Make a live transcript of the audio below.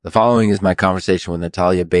The following is my conversation with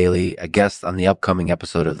Natalya Bailey, a guest on the upcoming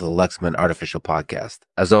episode of the Lexman Artificial Podcast.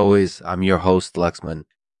 As always, I'm your host, Lexman.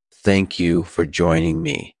 Thank you for joining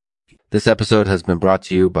me. This episode has been brought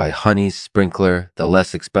to you by Honey's Sprinkler, the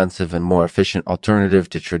less expensive and more efficient alternative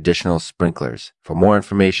to traditional sprinklers. For more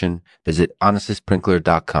information, visit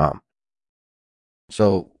honestsprinkler.com.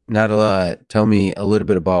 So, Natalya, tell me a little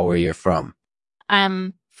bit about where you're from.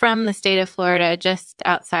 I'm from the state of Florida, just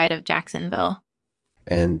outside of Jacksonville.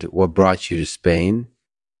 And what brought you to Spain?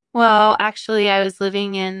 Well, actually, I was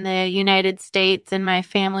living in the United States and my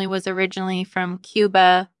family was originally from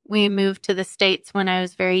Cuba. We moved to the States when I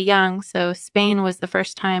was very young, so Spain was the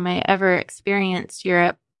first time I ever experienced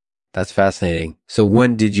Europe. That's fascinating. So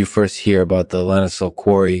when did you first hear about the lenticel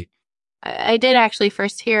quarry? I did actually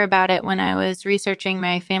first hear about it when I was researching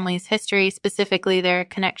my family's history, specifically their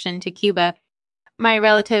connection to Cuba. My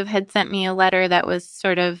relative had sent me a letter that was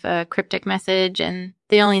sort of a cryptic message, and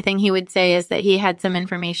the only thing he would say is that he had some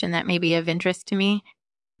information that may be of interest to me.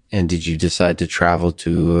 And did you decide to travel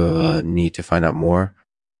to need to find out more?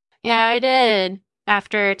 Yeah, I did.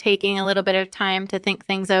 After taking a little bit of time to think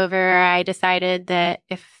things over, I decided that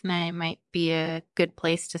Ifni might be a good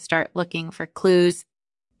place to start looking for clues.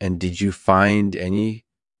 And did you find any?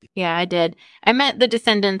 Yeah, I did. I met the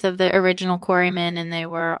descendants of the original quarrymen, and they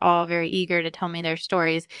were all very eager to tell me their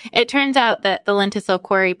stories. It turns out that the lenticel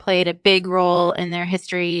quarry played a big role in their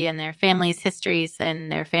history and their families' histories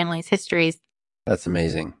and their families' histories. That's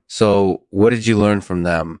amazing. So what did you learn from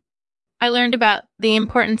them? I learned about the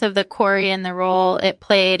importance of the quarry and the role it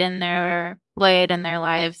played in their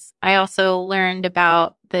lives. I also learned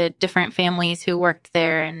about the different families who worked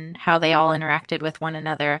there and how they all interacted with one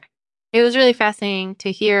another. It was really fascinating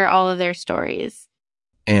to hear all of their stories.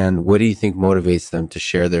 And what do you think motivates them to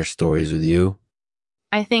share their stories with you?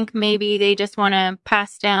 I think maybe they just want to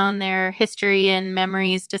pass down their history and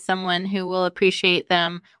memories to someone who will appreciate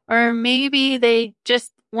them. Or maybe they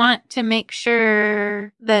just want to make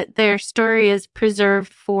sure that their story is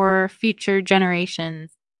preserved for future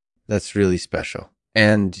generations. That's really special.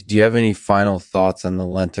 And do you have any final thoughts on the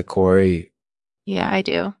lenticel quarry? Yeah, I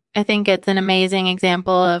do. I think it's an amazing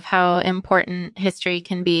example of how important history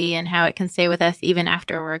can be and how it can stay with us even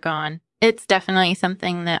after we're gone. It's definitely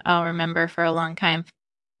something that I'll remember for a long time.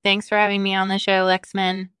 Thanks for having me on the show,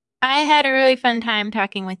 Lexman. I had a really fun time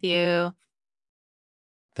talking with you.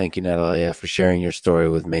 Thank you, Natalya, for sharing your story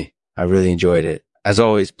with me. I really enjoyed it. As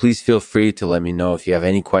always, please feel free to let me know if you have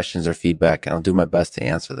any questions or feedback, and I'll do my best to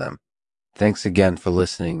answer them. Thanks again for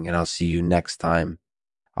listening, and I'll see you next time.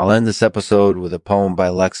 I'll end this episode with a poem by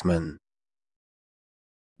Lexman.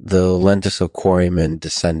 The lenticel quarrymen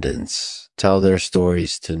descendants tell their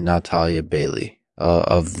stories to Natalya Bailey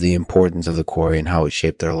of the importance of the quarry and how it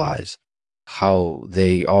shaped their lives. How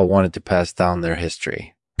they all wanted to pass down their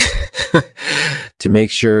history to make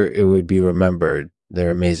sure it would be remembered.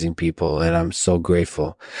 They're amazing people, and I'm so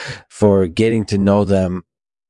grateful for getting to know them